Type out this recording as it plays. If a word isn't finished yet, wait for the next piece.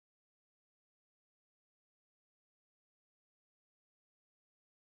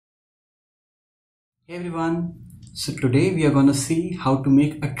Hey everyone, so today we are gonna see how to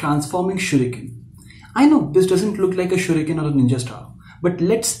make a transforming shuriken. I know this doesn't look like a shuriken or a ninja star, but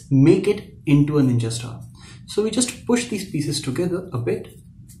let's make it into a ninja star. So we just push these pieces together a bit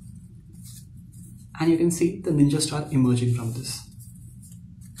and you can see the ninja star emerging from this.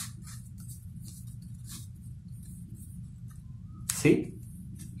 See,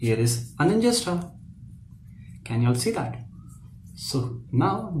 here is a ninja star. Can you all see that? So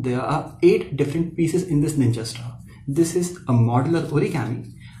now there are 8 different pieces in this ninja star. This is a modular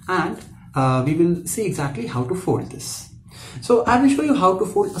origami and we will see exactly how to fold this. So I will show you how to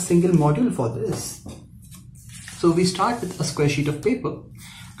fold a single module for this. So we start with a square sheet of paper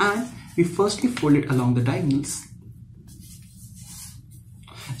and we firstly fold it along the diagonals.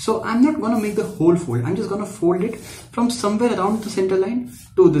 So I'm not going to make the whole fold, I'm just going to fold it from somewhere around the center line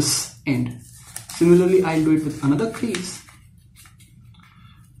to this end. Similarly, I'll do it with another crease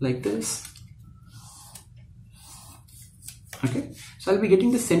like this. Okay, so I'll be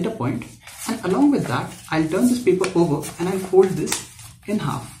getting the center point, and along with that I'll turn this paper over and I'll fold this in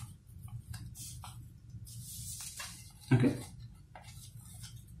half. Okay,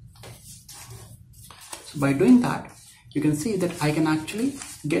 so by doing that you can see that I can actually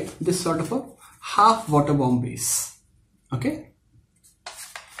get this sort of a half waterbomb base. Okay,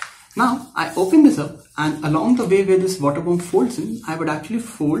 now I open this up and along the way where this waterbomb folds in, I would actually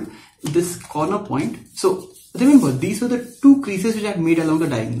fold this corner point. So remember, these were the 2 creases which I had made along the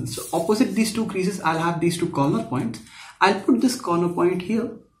diagonals. So opposite these 2 creases, I'll have these 2 corner points. I'll put this corner point here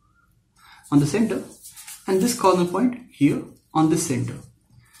on the center and this corner point here on the center.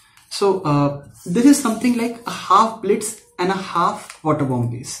 So this is something like a half blitz and a half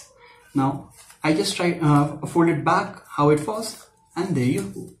waterbomb base. Now I just try fold it back how it was, and there you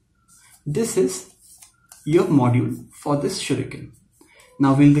go. This is your module for this shuriken.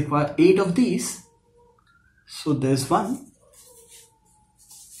 Now we'll require 8 of these. So there's 1,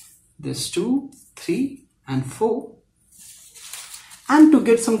 there's 2, 3 and 4. And to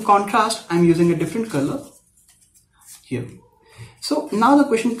get some contrast, I'm using a different color here. So now the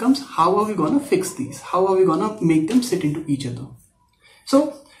question comes, how are we going to fix these? How are we going to make them sit into each other?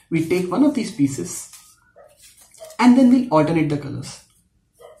 So we take one of these pieces and then we'll alternate the colors.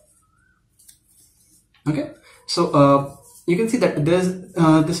 Okay, so you can see that there's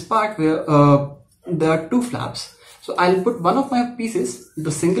this part where there are 2 flaps. So I'll put one of my pieces,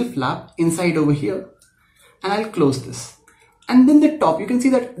 the single flap, inside over here and I'll close this. And then the top, you can see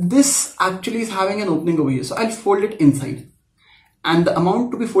that this actually is having an opening over here. So I'll fold it inside. And the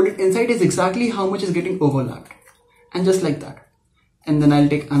amount to be folded inside is exactly how much is getting overlapped. And just like that. And then I'll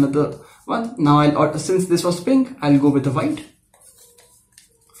take another one. Now since this was pink, I'll go with the white.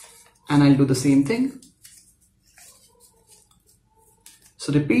 And I'll do the same thing.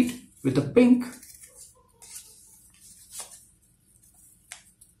 So repeat with the pink.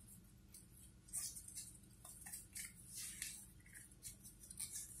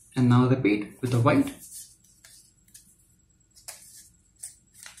 And now repeat with the white.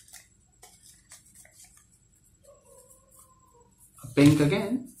 A pink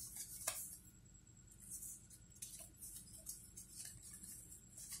again.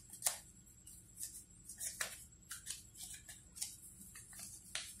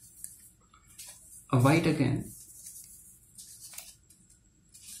 A white again.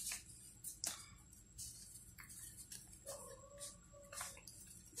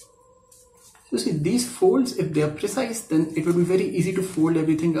 So see, these folds, if they are precise, then it will be very easy to fold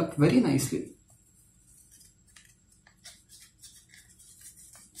everything up very nicely.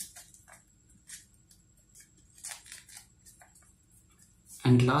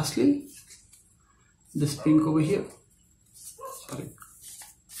 And lastly, this pink over here. Sorry.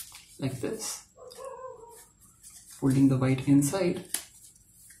 Like this. Folding the white inside.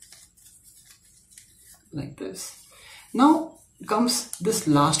 Like this. Now comes this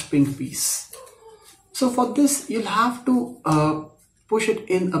last pink piece. So for this you'll have to push it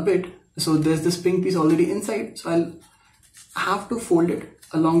in a bit. So there's this pink piece already inside, so I'll have to fold it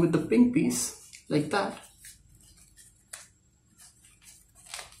along with the pink piece like that.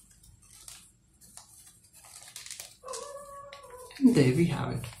 And there we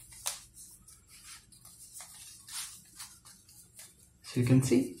have it. So you can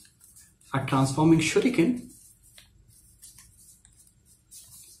see our transforming shuriken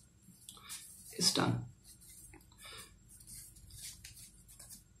is done.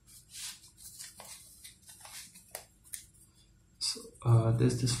 So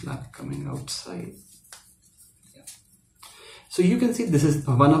there's this flap coming outside. Yeah. So you can see this is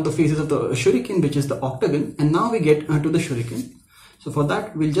one of the faces of the shuriken, which is the octagon, and now we get to the shuriken. So for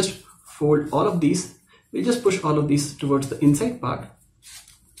that we'll just fold all of these We'll just push all of these towards the inside part.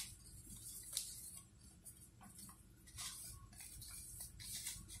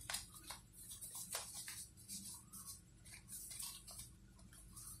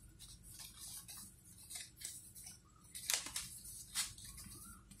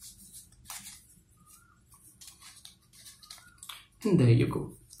 And there you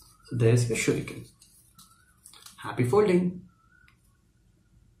go. So there's your shuriken. Happy folding!